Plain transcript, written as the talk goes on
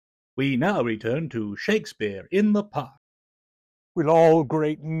We now return to Shakespeare in the Park. Will all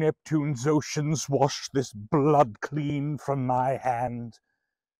great Neptune's oceans wash this blood clean from my hand?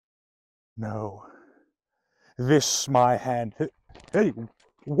 No. This my hand. Hey,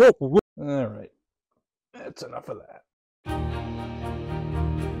 whoa, whoa. All right, that's enough of that.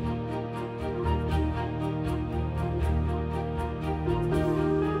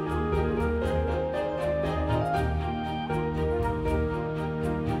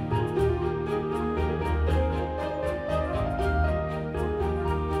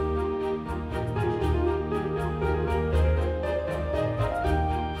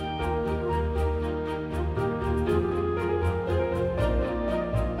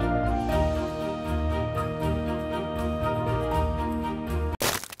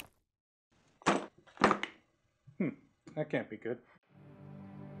 That can't be good.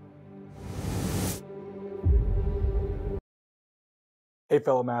 Hey,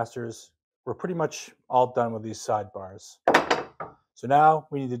 fellow masters, we're pretty much all done with these sidebars. So now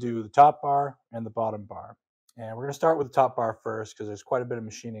we need to do the top bar and the bottom bar. And we're going to start with the top bar first because there's quite a bit of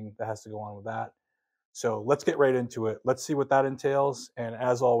machining that has to go on with that. So let's get right into it. Let's see what that entails. And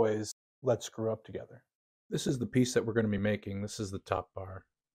as always, let's screw up together. This is the piece that we're going to be making. This is the top bar.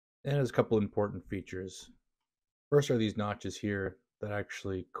 It has a couple important features. First are these notches here that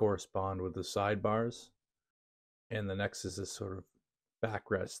actually correspond with the sidebars. And the next is this sort of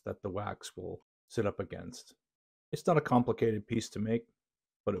backrest that the wax will sit up against. It's not a complicated piece to make,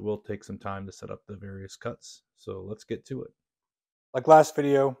 but it will take some time to set up the various cuts. So let's get to it. Like last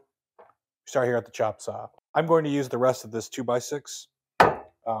video, we start here at the chop saw. I'm going to use the rest of this 2x6.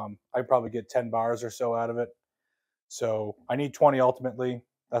 I probably get 10 bars or so out of it. So I need 20 ultimately.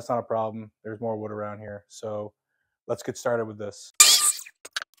 That's not a problem. There's more wood around here. So let's get started with this.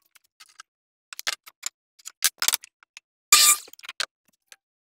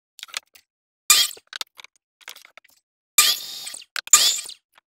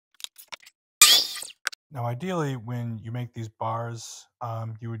 Now, ideally, when you make these bars,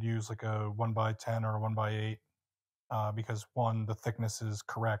 you would use like a 1x10 or a 1x8 because one, the thickness is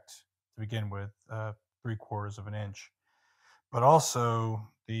correct to begin with, 3/4 of an inch, but also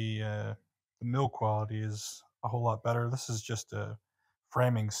the mill quality is a whole lot better. This is just a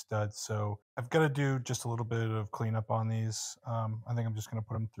framing stud, so I've got to do just a little bit of cleanup on these. I think I'm just going to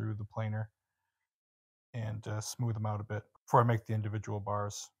put them through the planer and smooth them out a bit before I make the individual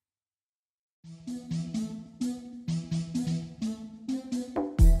bars.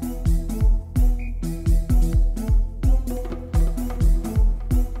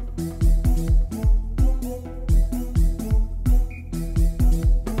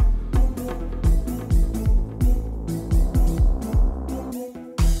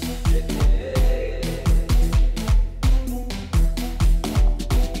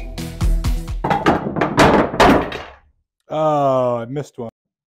 Oh, I missed one.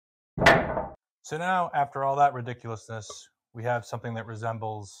 So now, after all that ridiculousness, we have something that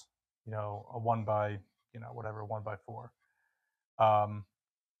resembles, a 1x, whatever, 1x4.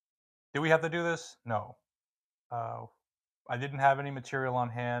 Did we have to do this? No. I didn't have any material on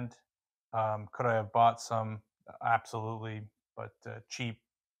hand. Could I have bought some? Absolutely. But cheap,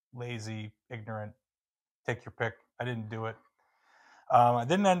 lazy, ignorant, take your pick. I didn't do it. I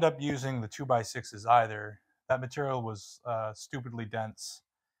didn't end up using the 2x6s either. That material was stupidly dense,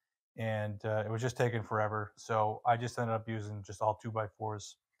 and it was just taking forever. So I just ended up using just all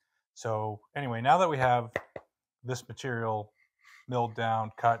 2x4s. So anyway, now that we have this material milled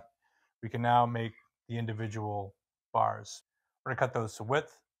down, cut, we can now make the individual bars. We're gonna cut those to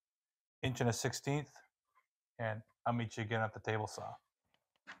width, 1 1/16, and I'll meet you again at the table saw.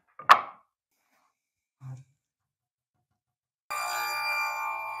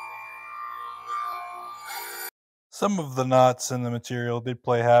 Some of the knots in the material did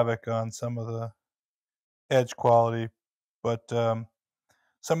play havoc on some of the edge quality, but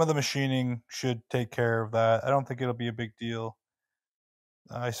some of the machining should take care of that. I don't think it'll be a big deal.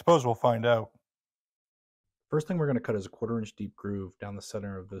 I suppose we'll find out. First thing we're going to cut is a 1/4 inch deep groove down the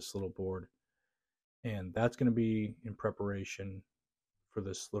center of this little board. And that's going to be in preparation for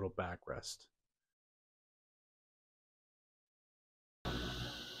this little backrest.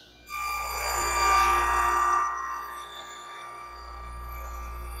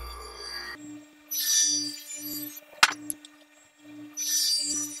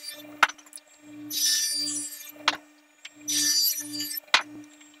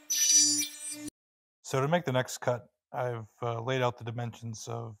 So to make the next cut, I've laid out the dimensions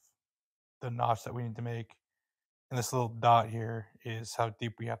of the notch that we need to make. And this little dot here is how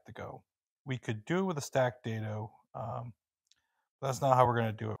deep we have to go. We could do it with a stacked dado, That's not how we're going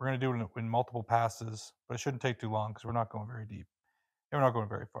to do it. We're going to do it in multiple passes, but it shouldn't take too long because we're not going very deep. And we're not going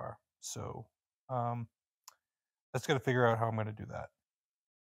very far. So let's get to figure out how I'm going to do that.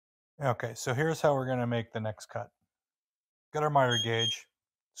 Okay, so here's how we're going to make the next cut. Got our miter gauge,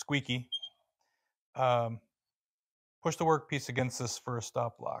 squeaky. Push the workpiece against this first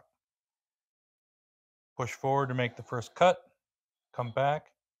stop block. Push forward to make the first cut. Come back.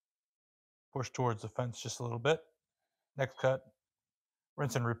 Push towards the fence just a little bit. Next cut.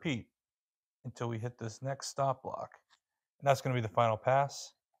 Rinse and repeat until we hit this next stop block. And that's going to be the final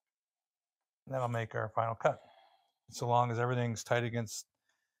pass. And that'll make our final cut. So long as everything's tight against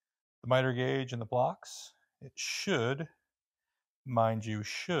the miter gauge and the blocks, it should, mind you,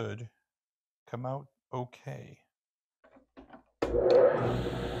 should come out okay.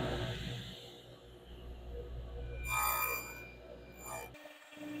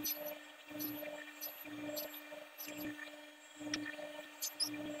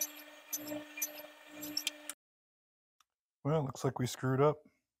 Well, looks like we screwed up.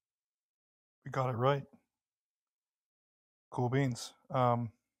 We got it right. Cool beans.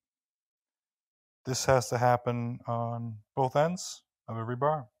 This has to happen on both ends of every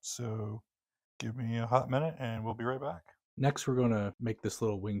bar. So give me a hot minute and we'll be right back. Next, we're going to make this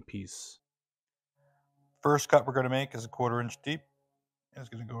little wing piece. First cut we're going to make is a 1/4 inch deep. And it's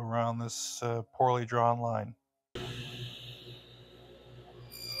going to go around this poorly drawn line.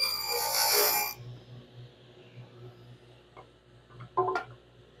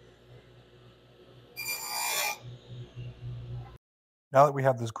 Now that we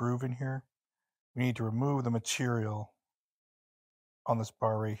have this groove in here, we need to remove the material on this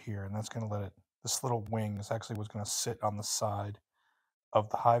bar right here. And that's going to let it, this little wing is actually what's going to sit on the side of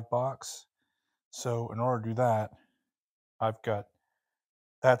the Hive box. So in order to do that, I've got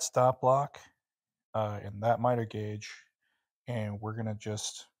that stop block and that miter gauge. And we're going to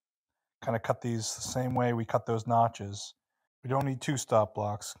just kind of cut these the same way we cut those notches. We don't need 2 stop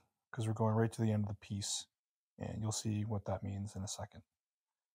blocks because we're going right to the end of the piece. And you'll see what that means in a second.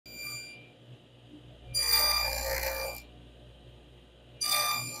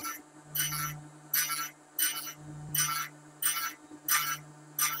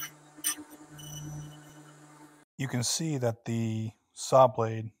 You can see that the saw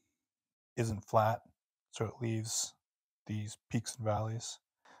blade isn't flat, so it leaves these peaks and valleys.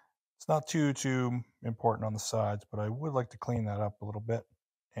 It's not too important on the sides, but I would like to clean that up a little bit.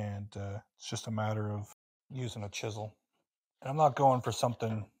 And it's just a matter of using a chisel. And I'm not going for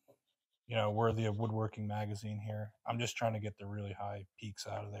something, you know, worthy of Woodworking Magazine here. I'm just trying to get the really high peaks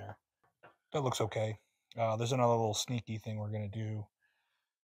out of there. That looks okay. There's another little sneaky thing we're going to do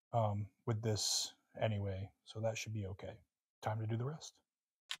with this anyway, so that should be okay. Time to do the rest.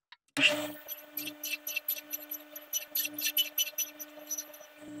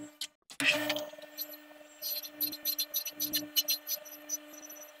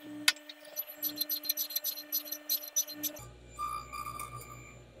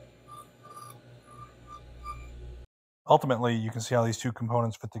 Ultimately, you can see how these 2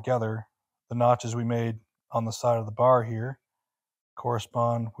 components fit together. The notches we made on the side of the bar here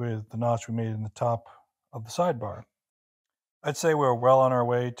correspond with the notch we made in the top of the sidebar. I'd say we're well on our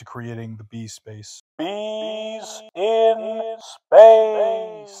way to creating the bee space. Bees in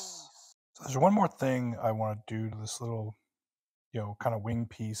space! So there's one more thing I want to do to this little, you know, kind of wing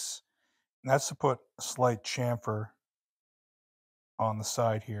piece, and that's to put a slight chamfer on the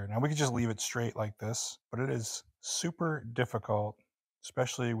side here. Now we could just leave it straight like this, but it is super difficult,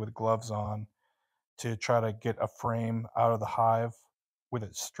 especially with gloves on, to try to get a frame out of the Hive with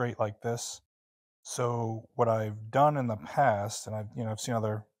it straight like this. So what I've done in the past, and I've seen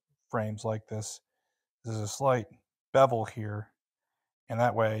other frames like this, is a slight bevel here, and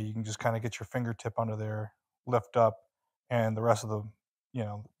that way you can just kind of get your fingertip under there, lift up, and the rest of the, you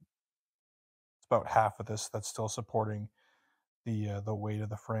know, it's about half of this that's still supporting the weight of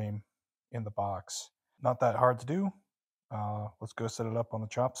the frame in the box. Not that hard to do. Let's go set it up on the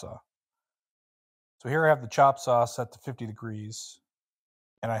chop saw. So here I have the chop saw set to 50 degrees,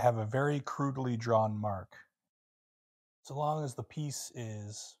 and I have a very crudely drawn mark. So long as the piece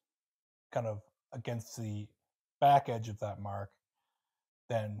is kind of against the back edge of that mark,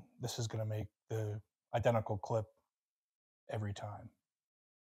 then this is going to make the identical clip every time.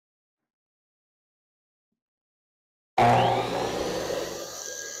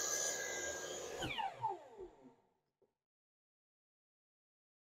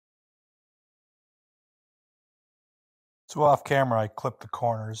 So off camera, I clipped the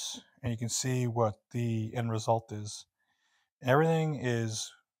corners, and you can see what the end result is. Everything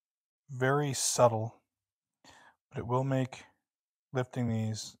is very subtle, but it will make lifting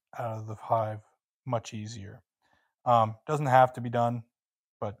these out of the hive much easier. Doesn't have to be done,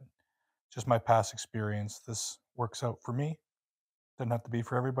 but just my past experience, this works out for me. Doesn't have to be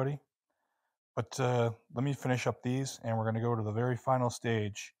for everybody. But let me finish up these, and we're going to go to the very final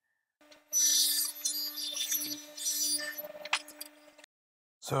stage.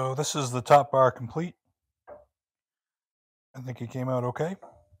 So this is the top bar complete. I think it came out okay.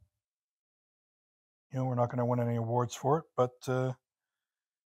 You know, we're not going to win any awards for it, but it's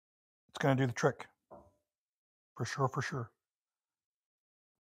going to do the trick. For sure, for sure.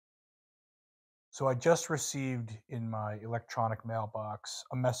 So I just received in my electronic mailbox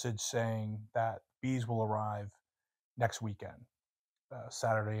a message saying that bees will arrive next weekend,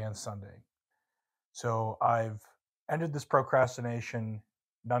 Saturday and Sunday. So I've ended this procrastination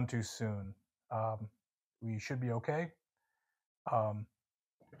none too soon. We should be okay.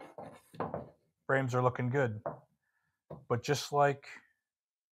 Frames are looking good. But just like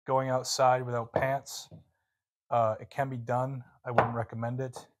going outside without pants, it can be done. I wouldn't recommend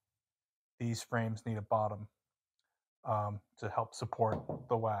it. These frames need a bottom to help support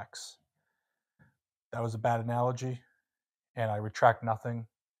the wax. That was a bad analogy, and I retract nothing.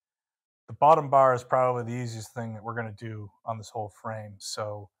 The bottom bar is probably the easiest thing that we're going to do on this whole frame,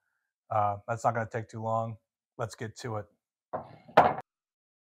 so that's not going to take too long. Let's get to it.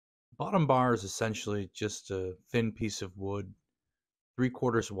 Bottom bar is essentially just a thin piece of wood,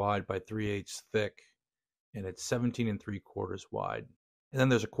 3/4 wide by 3/8 thick, and it's 17 3/4 wide. And then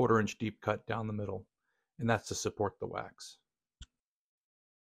there's a 1/4 inch deep cut down the middle, and that's to support the wax.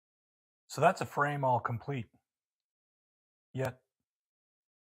 So that's a frame all complete. Yet,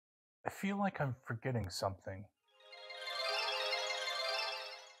 I feel like I'm forgetting something.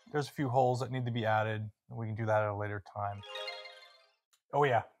 There's a few holes that need to be added, and we can do that at a later time. Oh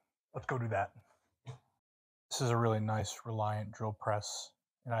yeah, let's go do that. This is a really nice Reliant drill press,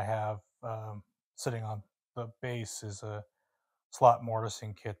 and I have sitting on the base is a slot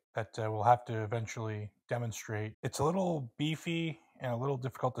mortising kit that we'll have to eventually demonstrate. It's a little beefy and a little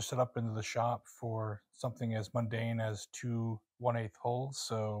difficult to set up into the shop for something as mundane as 2 1/8 holes,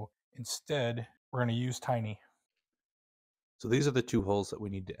 so instead we're going to use tiny. So these are the 2 holes that we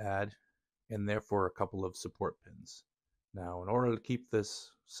need to add, and therefore a couple of support pins. Now, in order to keep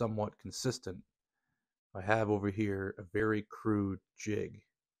this somewhat consistent, I have over here a very crude jig,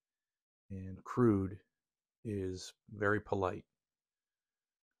 and crude is very polite.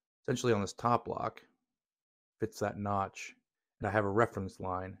 Essentially on this top block fits that notch, and I have a reference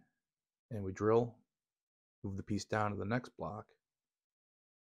line, and we drill, move the piece down to the next block,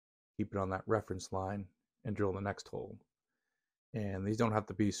 keep it on that reference line, and drill the next hole. And these don't have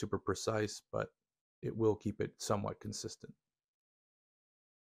to be super precise, but it will keep it somewhat consistent.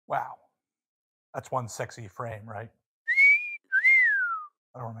 Wow, that's one sexy frame, right?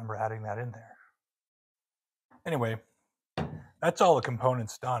 I don't remember adding that in there. Anyway, that's all the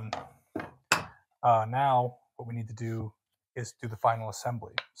components done. Now what we need to do is do the final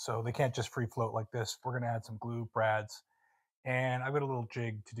assembly. So they can't just free float like this. We're going to add some glue, brads, and I've got a little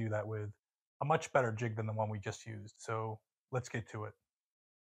jig to do that with, a much better jig than the one we just used. So let's get to it.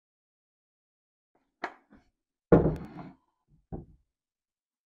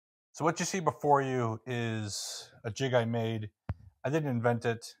 So what you see before you is a jig I made. I didn't invent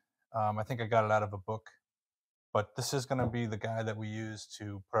it. I think I got it out of a book. But this is going to be the guy that we use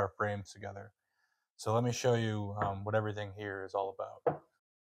to put our frames together. So let me show you what everything here is all about.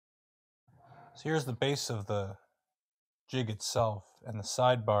 So here's the base of the jig itself, and the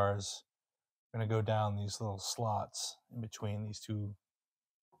sidebars are going to go down these little slots in between these two,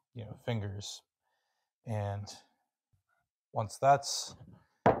 fingers. And once that's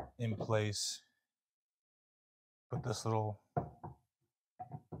in place, put this little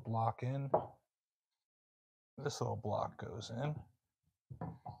block in. This little block goes in,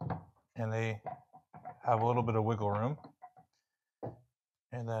 and they have a little bit of wiggle room.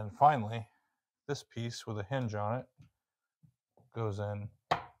 And then finally, this piece with a hinge on it goes in,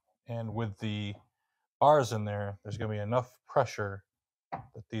 and with the bars in there, there's going to be enough pressure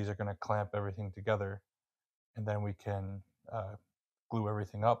that these are going to clamp everything together, and then we can glue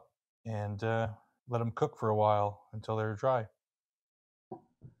everything up and let them cook for a while until they're dry.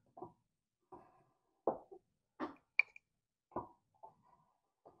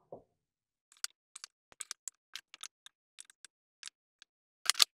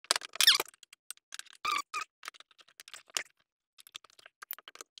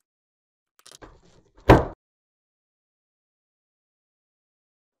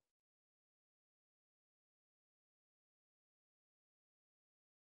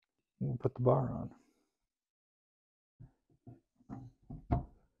 We'll put the bar on.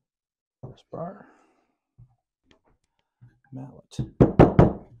 Crossbar. Mallet.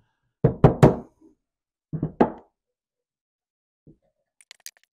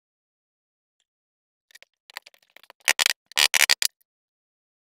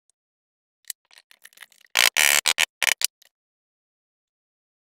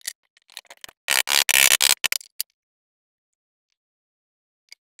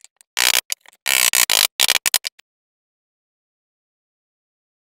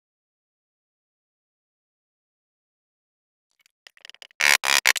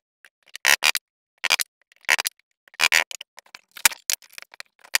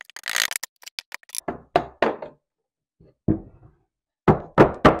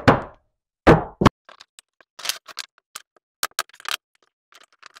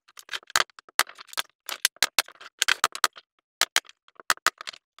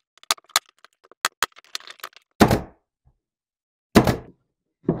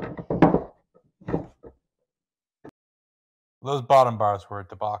 Those bottom bars were a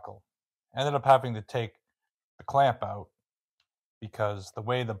debacle. I ended up having to take the clamp out because the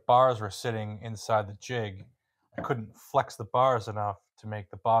way the bars were sitting inside the jig, I couldn't flex the bars enough to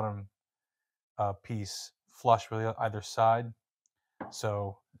make the bottom piece flush with either side.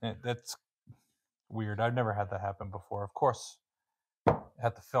 So that's weird. I've never had that happen before. Of course, I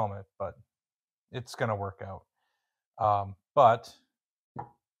had to film it, but it's going to work out. But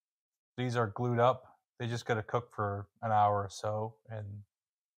these are glued up. They just got to cook for an hour or so, and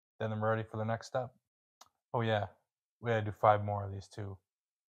then I'm ready for the next step. Oh yeah, we gotta do 5 more of these too.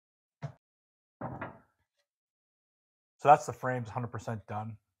 So that's the frames 100%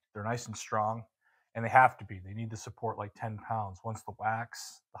 done. They're nice and strong, and they have to be. They need to support like 10 pounds. Once the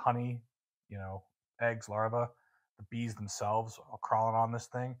wax, the honey, eggs, larvae, the bees themselves are crawling on this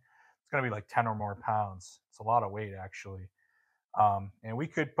thing, it's gonna be like 10 or more pounds. It's a lot of weight actually. And we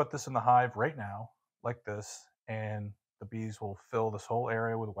could put this in the hive right now, like this, and the bees will fill this whole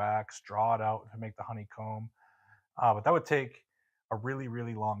area with wax, draw it out to make the honeycomb. But that would take a really,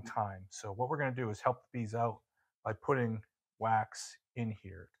 really long time. So what we're going to do is help the bees out by putting wax in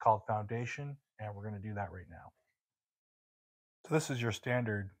here. It's called foundation, and we're going to do that right now. So this is your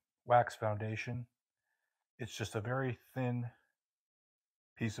standard wax foundation. It's just a very thin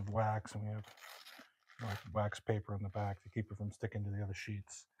piece of wax, and we have wax paper in the back to keep it from sticking to the other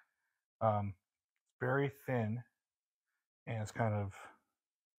sheets. Very thin, and it's kind of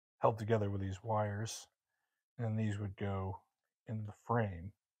held together with these wires, and these would go in the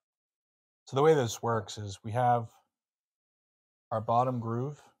frame. So the way this works is we have our bottom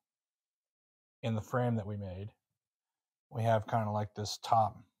groove in the frame that we made. We have kind of like this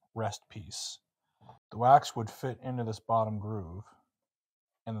top rest piece. The wax would fit into this bottom groove,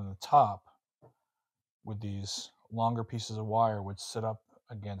 and then the top with these longer pieces of wire would sit up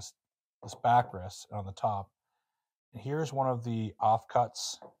against this backrest on the top. And here's one of the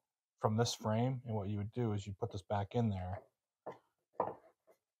offcuts from this frame, and what you would do is you put this back in there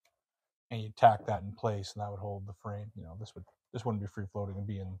and you tack that in place, and that would hold the frame. This wouldn't be free floating and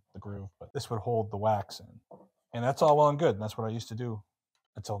be in the groove, but this would hold the wax in. And that's all well and good, and that's what I used to do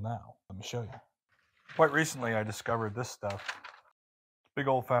until now. Let me show you. Quite recently I discovered this stuff. Big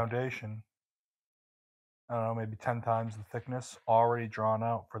old foundation, I don't know, maybe 10 times the thickness, already drawn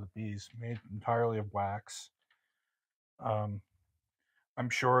out for the bees, made entirely of wax. I'm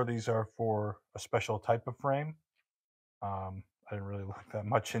sure these are for a special type of frame. I didn't really look that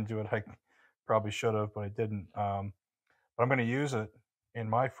much into it. I probably should have, but I didn't. But I'm going to use it in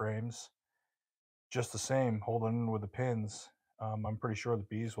my frames just the same, holding with the pins. I'm pretty sure the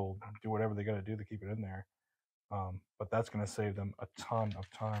bees will do whatever they got to do to keep it in there. But that's going to save them a ton of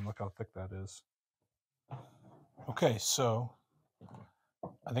time. Look how thick that is. Okay, so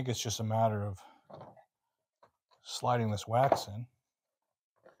I think it's just a matter of sliding this wax in.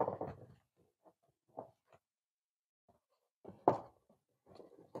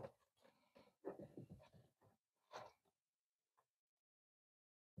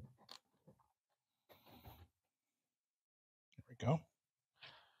 There we go.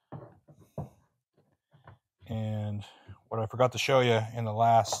 And what I forgot to show you in the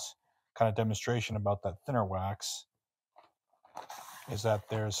last kind of demonstration about that thinner wax is that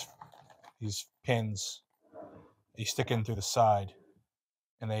there's these pins, they stick in through the side,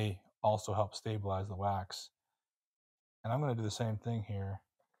 and they also help stabilize the wax. And I'm going to do the same thing here.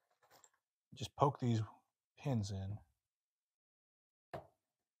 Just poke these pins in,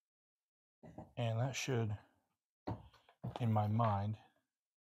 and that should, in my mind,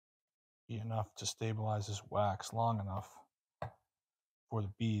 be enough to stabilize this wax long enough for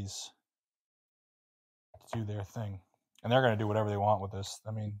the bees to do their thing. And they're going to do whatever they want with this.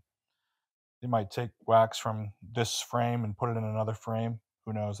 I mean, They might take wax from this frame and put it in another frame.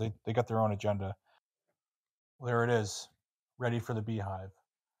 Who knows? They got their own agenda. Well, there it is, ready for the beehive.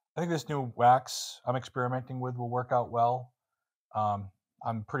 I think this new wax I'm experimenting with will work out well.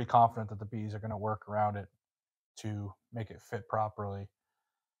 I'm pretty confident that the bees are going to work around it to make it fit properly.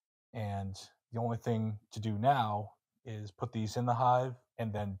 And the only thing to do now is put these in the hive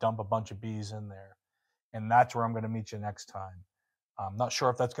and then dump a bunch of bees in there. And that's where I'm going to meet you next time. I'm not sure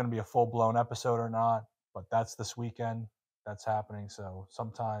if that's going to be a full-blown episode or not, but that's this weekend. That's happening. So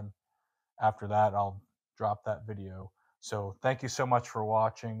sometime after that, I'll drop that video. So thank you so much for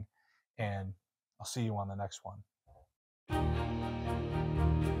watching, and I'll see you on the next one.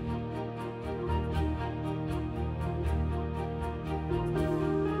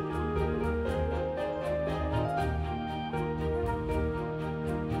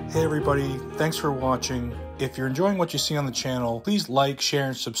 Hey everybody, thanks for watching. If you're enjoying what you see on the channel, please like, share,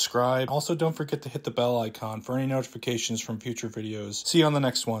 and subscribe. Also, don't forget to hit the bell icon for any notifications from future videos. See you on the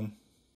next one.